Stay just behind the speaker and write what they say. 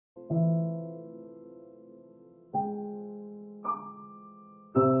Hey,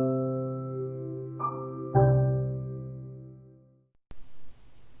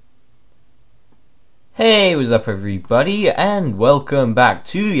 what's up everybody, and welcome back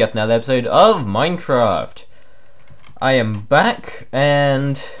to yet another episode of Minecraft. I am back,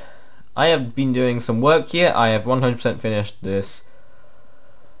 and I have been doing some work here. I have 100% finished this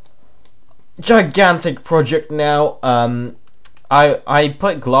gigantic project now. I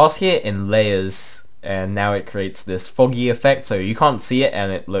put glass here in layers, and now it creates this foggy effect, so you can't see it, and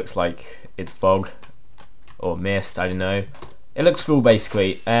it looks like it's fog, or mist, I don't know. It looks cool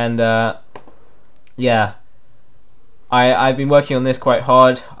basically, and yeah, I've been working on this quite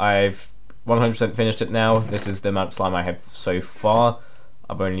hard. I've 100% finished it now. This is the amount of slime I have so far.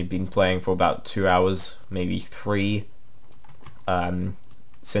 I've only been playing for about 2 hours, maybe 3,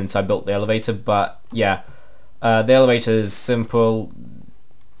 since I built the elevator. But yeah, the elevator is simple.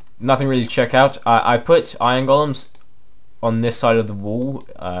 Nothing really to check out. I put iron golems on this side of the wall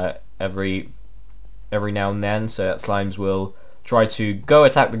every now and then, so that slimes will try to go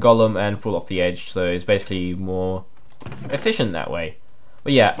attack the golem and fall off the edge, so it's basically more efficient that way.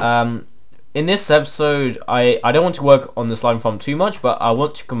 But yeah, in this episode I don't want to work on the slime farm too much, but I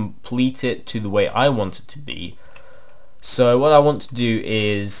want to complete it to the way I want it to be. So what I want to do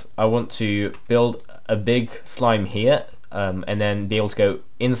is I want to build a big slime here, and then be able to go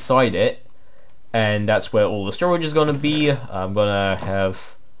inside it, and that's where all the storage is going to be. I'm going to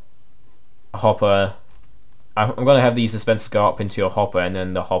have a hopper. I'm going to have these dispensers go up into a hopper, and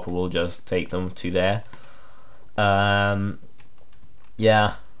then the hopper will just take them to there.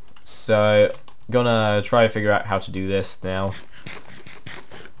 Yeah, so I'm going to try to figure out how to do this now.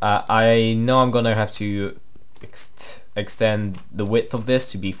 I know I'm going to have to extend the width of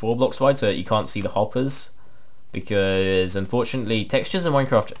this to be 4 blocks wide so that you can't see the hoppers, because unfortunately textures in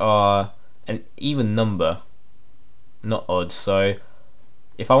Minecraft are an even number, not odd. So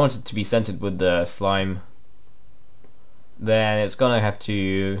if I want it to be centered with the slime, then it's gonna have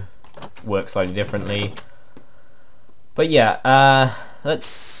to work slightly differently. But yeah, let's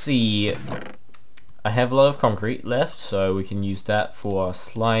see. I have a lot of concrete left, so we can use that for our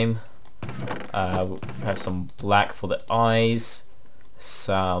slime. We'll have some black for the eyes.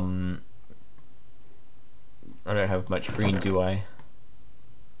 Some... I don't have much green, do I?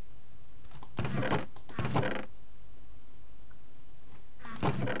 I'm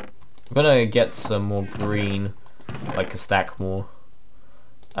gonna get some more green, like a stack more,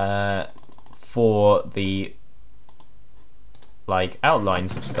 for the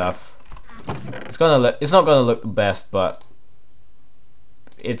outlines of stuff. It's not gonna look the best, but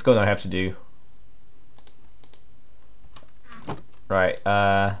it's gonna have to do. Right,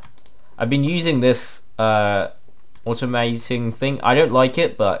 I've been using this automating thing. I don't like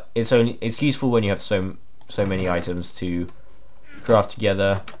it, but it's useful when you have so many items to craft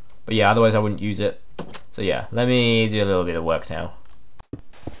together. But yeah, otherwise I wouldn't use it. So yeah, let me do a little bit of work now.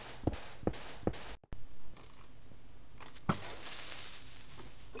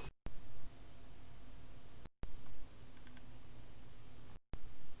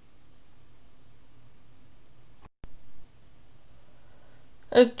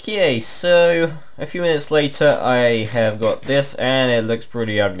 Okay, so a few minutes later I have got this, and it looks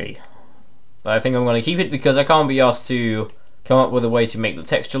pretty ugly. But I think I'm going to keep it because I can't be asked to come up with a way to make the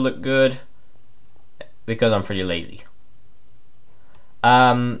texture look good, because I'm pretty lazy.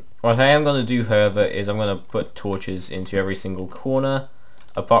 What I am going to do, however, is I'm going to put torches into every single corner,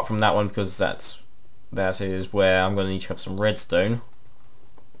 apart from that one, because that is where I'm going to need to have some redstone.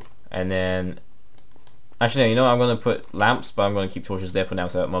 And then, actually no, you know what, I'm going to put lamps, but I'm going to keep torches there for now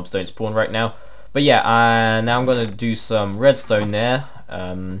so that mobs don't spawn right now. But yeah, now I'm going to do some redstone there.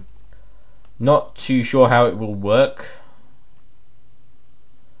 Not too sure how it will work.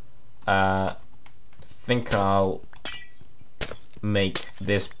 I think I'll make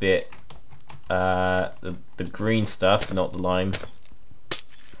this bit the green stuff, not the lime.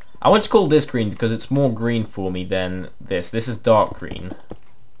 I want to call this green because it's more green for me than this. This is dark green,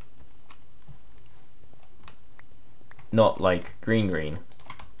 not like green.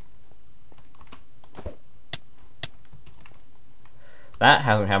 That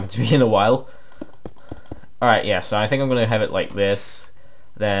hasn't happened to me in a while. Alright, yeah, so I think I'm going to have it like this.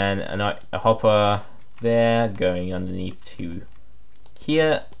 Then a hopper there going underneath to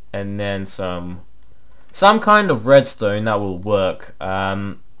here, and then some kind of redstone that will work.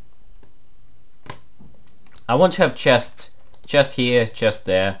 I want to have chest here, chest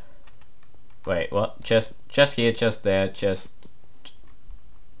there. Wait, what? Chest here, chest there, chest.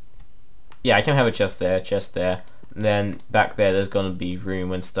 Yeah, I can have a chest there, And then back there's gonna be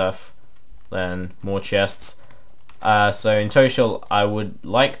room and stuff. Then more chests. So in total, I would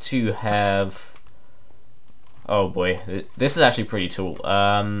like to have... Oh boy, this is actually pretty tall.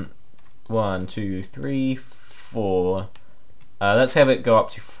 1, 2, 3, 4. Let's have it go up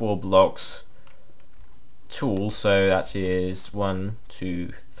to 4 blocks tall. So that is 1,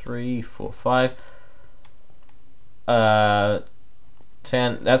 2, 3, 4, 5.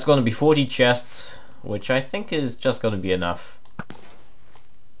 10. That's going to be 40 chests, which I think is just going to be enough.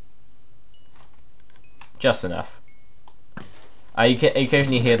 Just enough. You can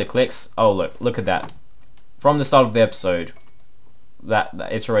occasionally hear the clicks. Oh look at that. From the start of the episode, that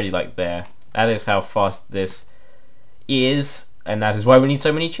it's already like there. That is how fast this is, and that is why we need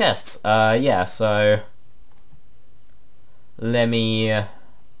so many chests. Yeah, so let me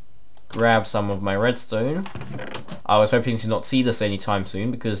grab some of my redstone. I was hoping to not see this anytime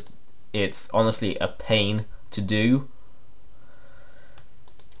soon because it's honestly a pain to do.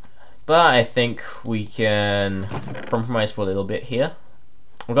 But I think we can compromise for a little bit here.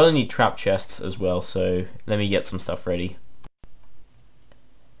 We're going to need trap chests as well, so let me get some stuff ready.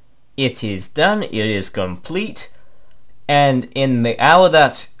 It is done, it is complete, and in the hour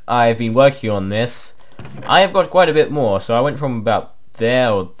that I've been working on this, I have got quite a bit more, so I went from about there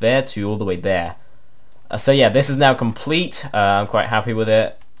or there to all the way there. So yeah, this is now complete. I'm quite happy with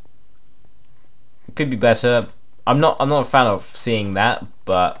it. It could be better. I'm not a fan of seeing that,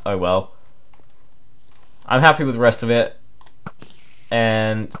 but oh well. I'm happy with the rest of it.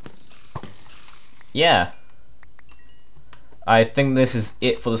 And yeah, I think this is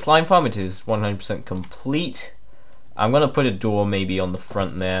it for the slime farm. It is 100% complete. I'm gonna put a door maybe on the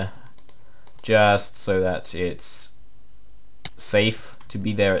front there, just so that it's safe to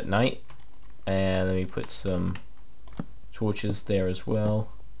be there at night. And let me put some torches there as well.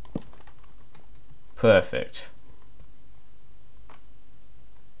 Perfect.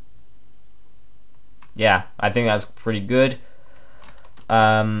 Yeah, I think that's pretty good.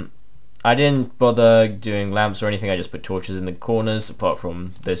 I didn't bother doing lamps or anything. I just put torches in the corners, apart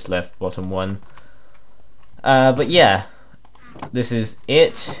from this left bottom one. But yeah, this is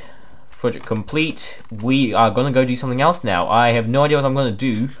it. Project complete. We are gonna go do something else now. I have no idea what I'm gonna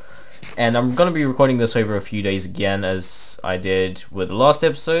do, and I'm gonna be recording this over a few days again, as I did with the last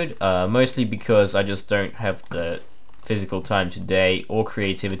episode. Mostly because I just don't have the physical time today or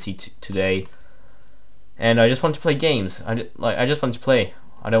creativity today. And I just want to play games. I just want to play.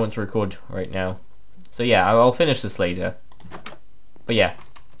 I don't want to record right now. So yeah, I'll finish this later. But yeah,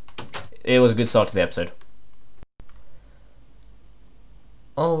 it was a good start to the episode.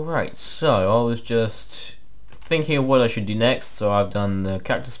 Alright, so I was just thinking of what I should do next. So I've done the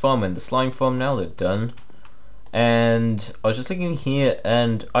cactus farm and the slime farm now. They're done. And I was just looking here,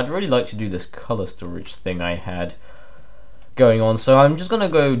 and I'd really like to do this color storage thing I had going on, so I'm just gonna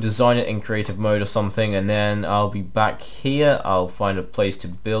go design it in creative mode or something, and then I'll be back here. I'll find a place to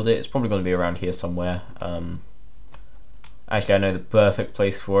build it. It's probably gonna be around here somewhere. Actually, I know the perfect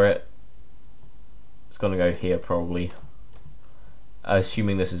place for it. It's gonna go here probably,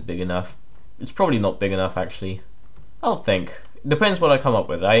 assuming this is big enough. It's probably not big enough actually. I'll think. Depends what I come up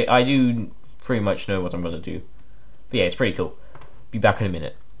with. I do pretty much know what I'm gonna do. But yeah, it's pretty cool. Be back in a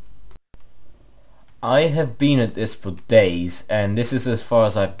minute. I have been at this for days, and this is as far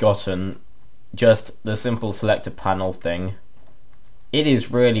as I've gotten. Just the simple selector panel thing. It is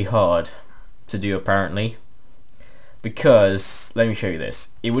really hard to do apparently, because let me show you this.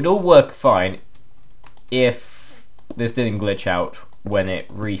 It would all work fine if this didn't glitch out when it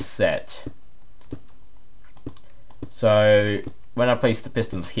reset. So when I place the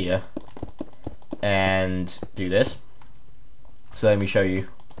pistons here and do this, so let me show you.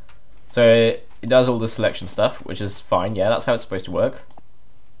 So it does all the selection stuff, which is fine. Yeah, that's how it's supposed to work.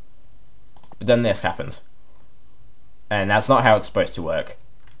 But then this happens, and that's not how it's supposed to work.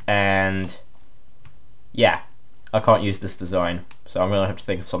 And yeah, I can't use this design, so I'm gonna have to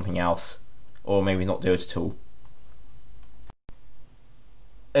think of something else, or maybe not do it at all.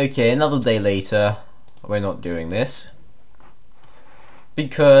 Okay, another day later. We're not doing this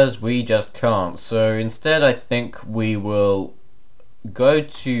because we just can't. So instead, I think we will go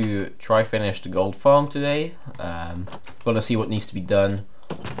to try finish the gold farm today. Gotta see what needs to be done,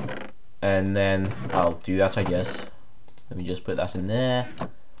 and then I'll do that, I guess. Let me just put that in there,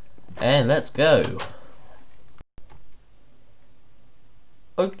 and let's go.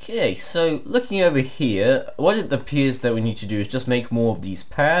 Okay, so looking over here, what it appears that we need to do is just make more of these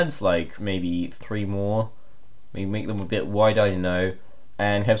pads, like maybe 3 more, maybe make them a bit wider, I don't know,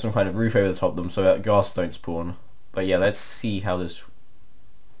 and have some kind of roof over the top of them so that ghasts don't spawn. But yeah, let's see how this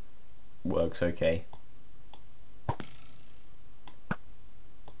works. Okay.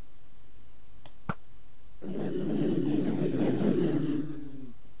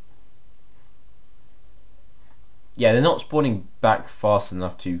 yeah, they're not spawning back fast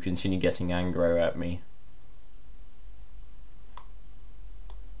enough to continue getting aggro at me.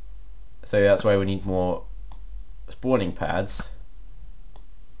 So that's why we need more spawning pads.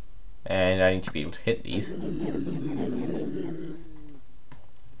 And I need to be able to hit these.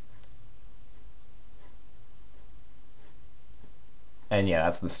 And yeah,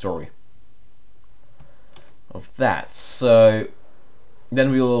 that's the story of that. So then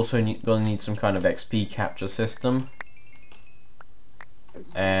we'll also gonna need some kind of XP capture system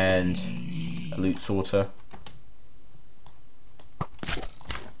and a loot sorter.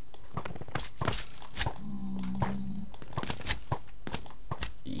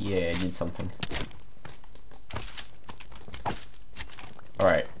 Yeah, I need something.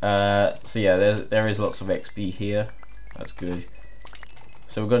 Alright, so yeah, there is lots of XP here. That's good.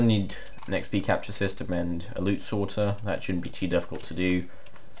 So we're going to need an XP capture system and a loot sorter. That shouldn't be too difficult to do.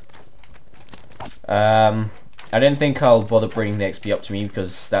 I don't think I'll bother bringing the XP up to me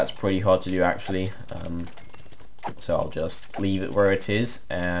because that's pretty hard to do actually. So I'll just leave it where it is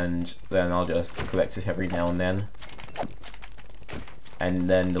and then I'll just collect it every now and then. And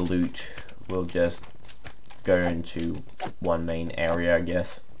then the loot will just go into one main area, I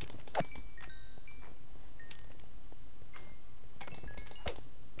guess.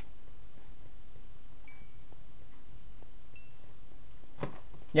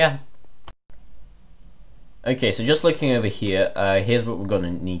 Yeah. Okay, so just looking over here, here's what we're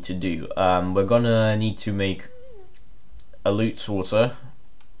gonna need to do. We're gonna need to make a loot sorter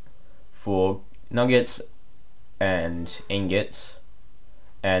for nuggets and ingots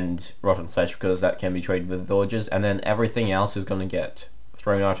and rotten flesh because that can be traded with villagers, and then everything else is gonna get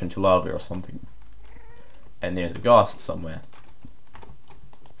thrown out into lava or something. And there's a ghast somewhere.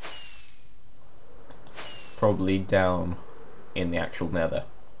 Probably down in the actual nether.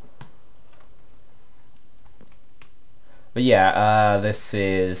 But yeah, this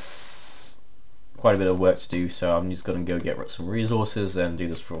is quite a bit of work to do, so I'm just gonna go get some resources and do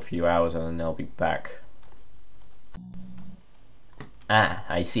this for a few hours and then I'll be back. Ah,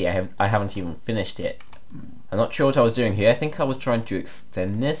 I see, I haven't even finished it. I'm not sure what I was doing here. I think I was trying to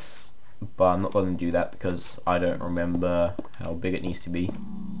extend this, but I'm not gonna do that because I don't remember how big it needs to be.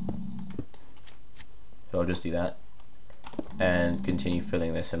 So I'll just do that and continue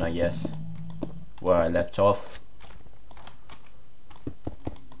filling this in, I guess, where I left off.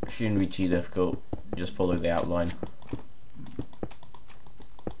 Shouldn't be too difficult, just follow the outline.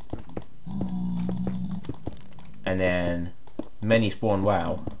 And then many spawn,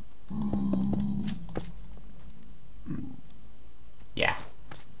 wow. Yeah.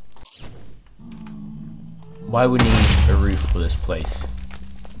 Why would we need a roof for this place?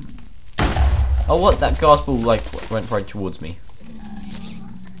 Oh what, that ghast ball like went right towards me.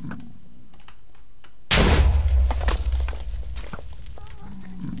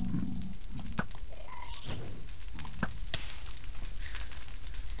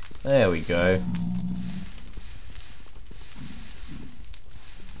 There we go.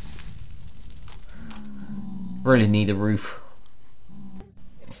 Really need a roof.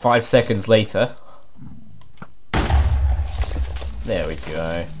 5 seconds later. There we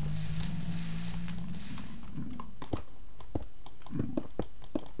go.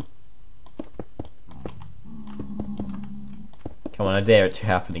 Come on, I dare it to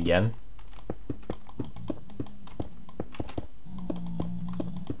happen again.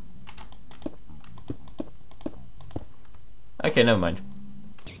 Okay, never mind.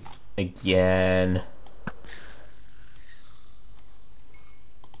 Again.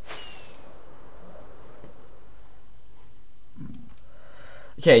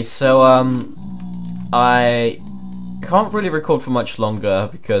 Okay, so I can't really record for much longer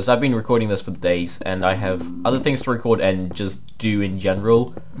because I've been recording this for days and I have other things to record and just do in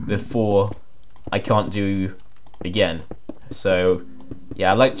general before I can't do again. So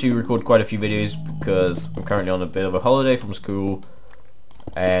yeah, I like to record quite a few videos because I'm currently on a bit of a holiday from school,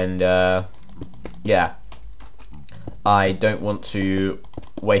 and yeah, I don't want to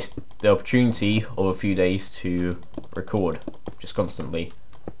waste the opportunity of a few days to record just constantly,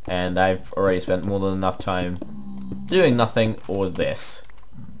 and I've already spent more than enough time doing nothing or this.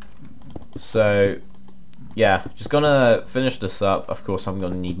 So yeah, just gonna finish this up. Of course I'm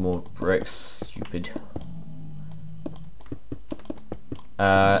gonna need more bricks, stupid.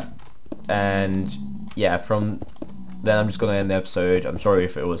 And yeah, from then I'm just gonna end the episode. I'm sorry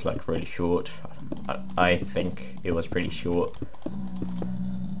if it was like really short. I think it was pretty short,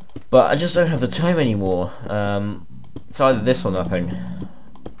 but I just don't have the time anymore. It's either this or nothing,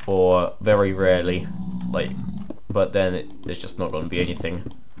 or very rarely, like, but then it's just not gonna be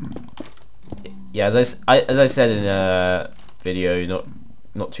anything. yeah, as I said in a video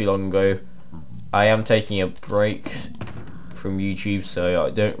not too long ago, I am taking a break from YouTube, so I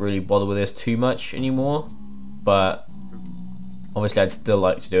don't really bother with this too much anymore. But obviously, I'd still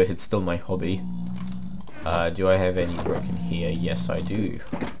like to do it. It's still my hobby. Do I have any brick in here? Yes, I do.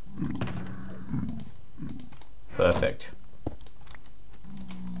 Perfect.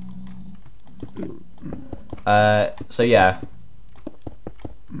 So yeah,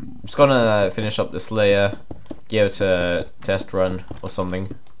 I'm just gonna finish up this layer, give it a test run or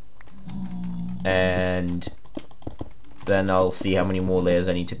something, and then I'll see how many more layers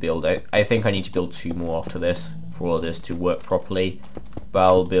I need to build. I think I need to build 2 more after this for all of this to work properly, but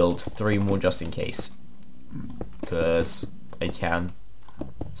I'll build 3 more just in case, because I can.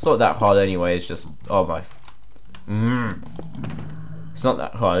 It's not that hard anyway, it's just, oh my, it's not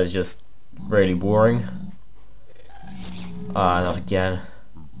that hard, it's just really boring. Ah, not again.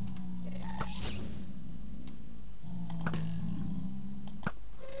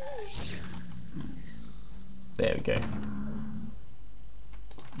 There we go.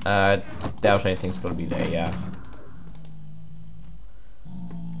 Doubt anything's gonna be there, yeah.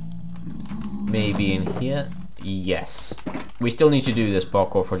 Maybe in here? Yes. We still need to do this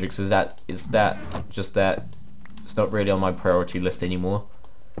parkour project, so it's not really on my priority list anymore.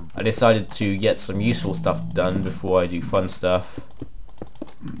 I decided to get some useful stuff done before I do fun stuff.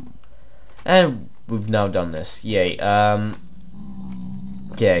 And we've now done this. Yay.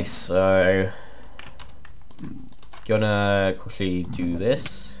 Okay, so gonna quickly do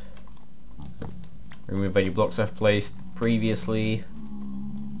this. Remove any blocks I've placed previously.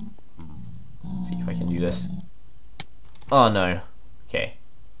 See if I can do this. Oh no. Okay.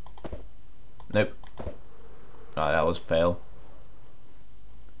 Nope. Oh, that was a fail.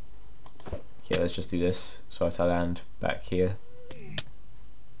 Okay, let's just do this. So I have to land back here.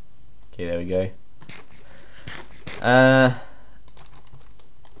 Okay, there we go. The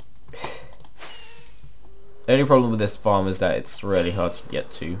only problem with this farm is that it's really hard to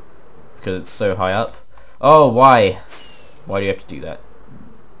get to because it's so high up. Oh, why? Why do you have to do that?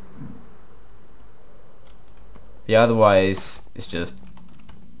 Yeah, otherwise it's just,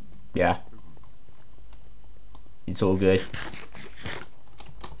 yeah, it's all good.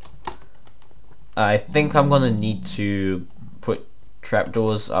 I think I'm gonna need to put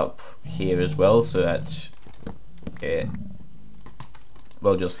trapdoors up here as well, so that it,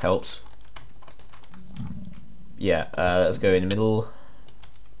 well, just helps. Yeah, let's go in the middle.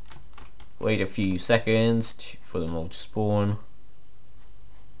 Wait a few seconds for them all to spawn.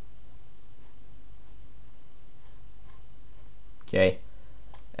 Okay,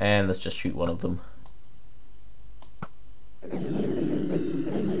 and let's just shoot one of them.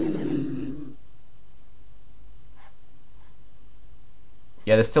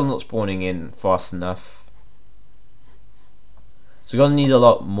 Yeah, they're still not spawning in fast enough. So we're gonna need a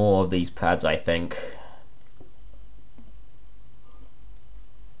lot more of these pads, I think.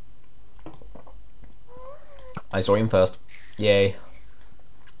 I saw him first. Yay.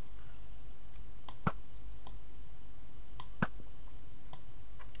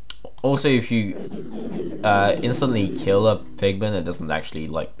 Also, if you instantly kill a pigman, it doesn't actually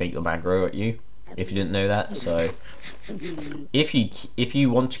like make them aggro at you. If you didn't know that, so if you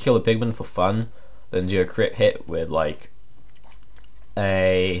want to kill a pigman for fun, then do a crit hit with like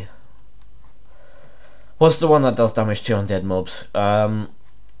a, what's the one that does damage to undead mobs?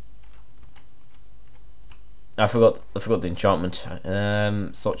 I forgot the enchantment.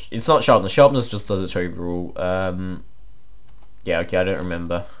 It's not sharpness. Sharpness just does it overall. Yeah, okay, I don't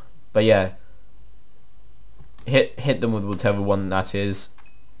remember. But yeah, hit them with whatever one that is,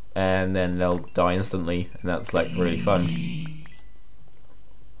 and then they'll die instantly, and that's like really fun.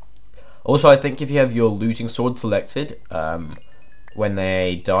 Also, I think if you have your looting sword selected, when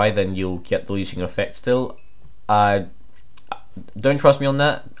they die, then you'll get the looting effect still. Don't trust me on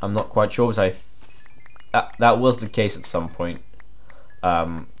that. I'm not quite sure, because that was the case at some point.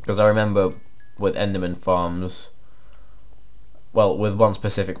 Because I remember with Enderman farms, well, with one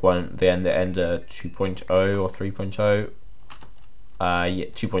specific one, the Ender 2.0 or 3.0, yeah,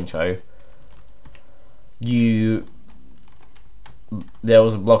 2.0, there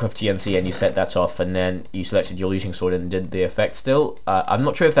was a block of TNC and you set that off, and then you selected your looting sword and did the effect still. I'm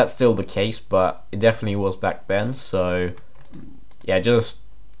not sure if that's still the case, but it definitely was back then, so yeah, just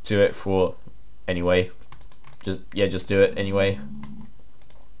do it for anyway. Just do it anyway.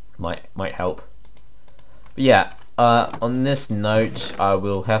 Might help. But yeah, on this note, I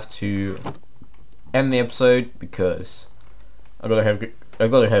will have to end the episode because I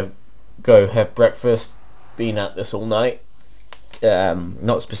gotta go have breakfast. Been at this all night.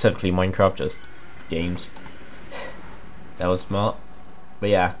 Not specifically Minecraft, just games. That was smart. But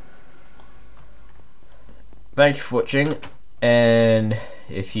yeah. Thank you for watching, and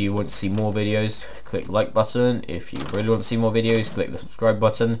if you want to see more videos, click the like button. If you really want to see more videos, click the subscribe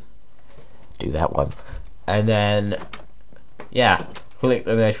button. Do that one. And then, yeah, click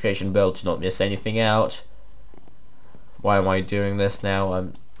the notification bell to not miss anything out. Why am I doing this now?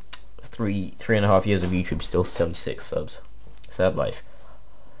 I'm three and a half years of YouTube, still 76 subs. Sad life.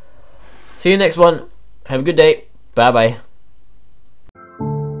 See you next one. Have a good day. Bye bye.